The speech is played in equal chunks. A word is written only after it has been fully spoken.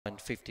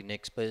$1.50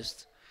 next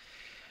best.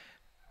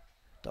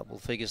 Double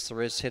figures the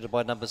rest, headed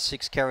by number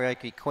 6,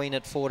 Karaoke Queen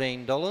at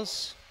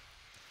 $14.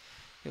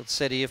 He'll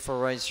set here for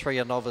race 3,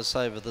 a novice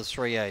over the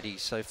 380.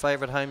 So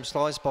favourite Home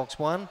Slice, box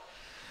 1.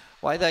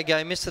 Away they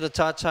go, missed it a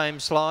touch, Home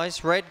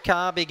Slice. Red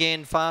Car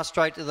began fast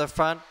straight to the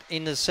front.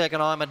 In the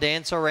second, I'm a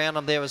Dancer. Around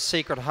them there was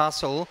Secret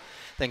Hustle.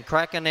 Then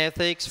Kraken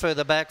Ethics,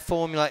 further back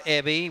Formula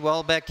Abbey,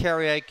 well back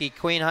Karaoke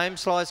Queen. Home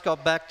Slice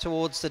got back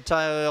towards the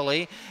tail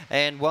early,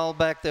 and well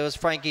back there was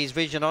Frankie's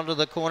Vision onto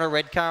the corner.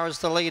 Red Car is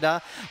the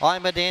leader.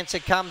 I'm a Dancer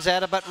comes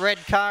at it, but Red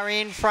Car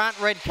in front.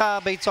 Red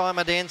Car beats I'm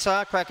a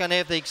Dancer. Kraken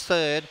Ethics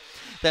third.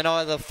 Then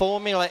either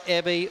Formula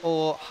Abbey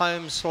or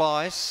Home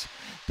Slice.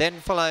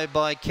 Then followed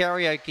by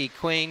Karaoke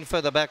Queen.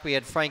 Further back we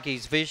had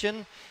Frankie's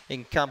Vision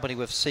in company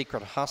with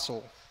Secret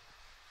Hustle.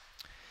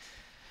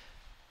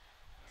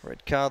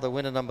 Red Car, the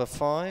winner, number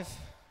 5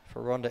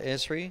 for Rhonda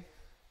Esri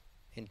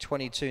in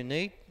 22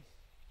 neat.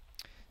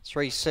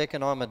 3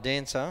 second, I'm a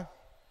Dancer.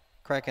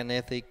 Kraken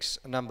Ethics,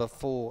 number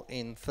 4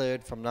 in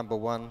third from number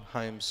 1,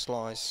 Home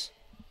Slice.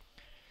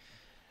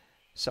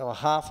 So a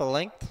half a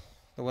length,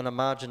 the winner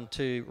margin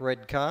to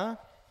Red Car.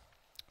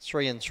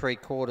 3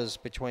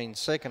 3/4 between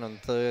second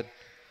and third.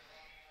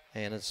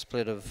 And a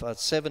split of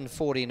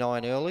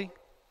 7:49 early.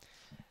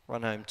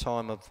 Run home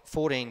time of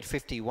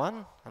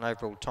 14:51, and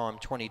overall time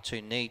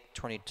 22 neat,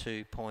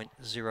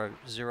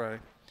 22.00.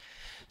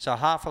 So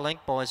half a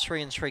length by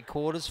 3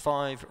 3/4.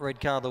 5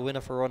 Red Car, the winner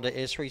for Rhonda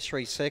Esri.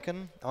 3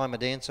 second, I'm a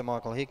Dancer,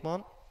 Michael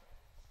Hickmont.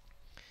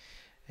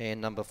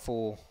 And number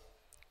 4,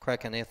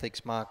 Kraken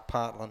Ethics, Mark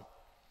Partland.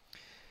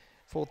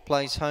 4th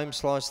place, Home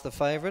Slice, the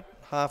favourite.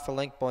 Half a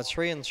length by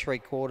 3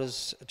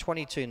 3/4.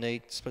 22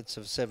 neat, splits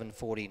of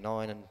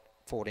 7:49 and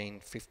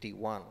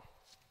 14:51.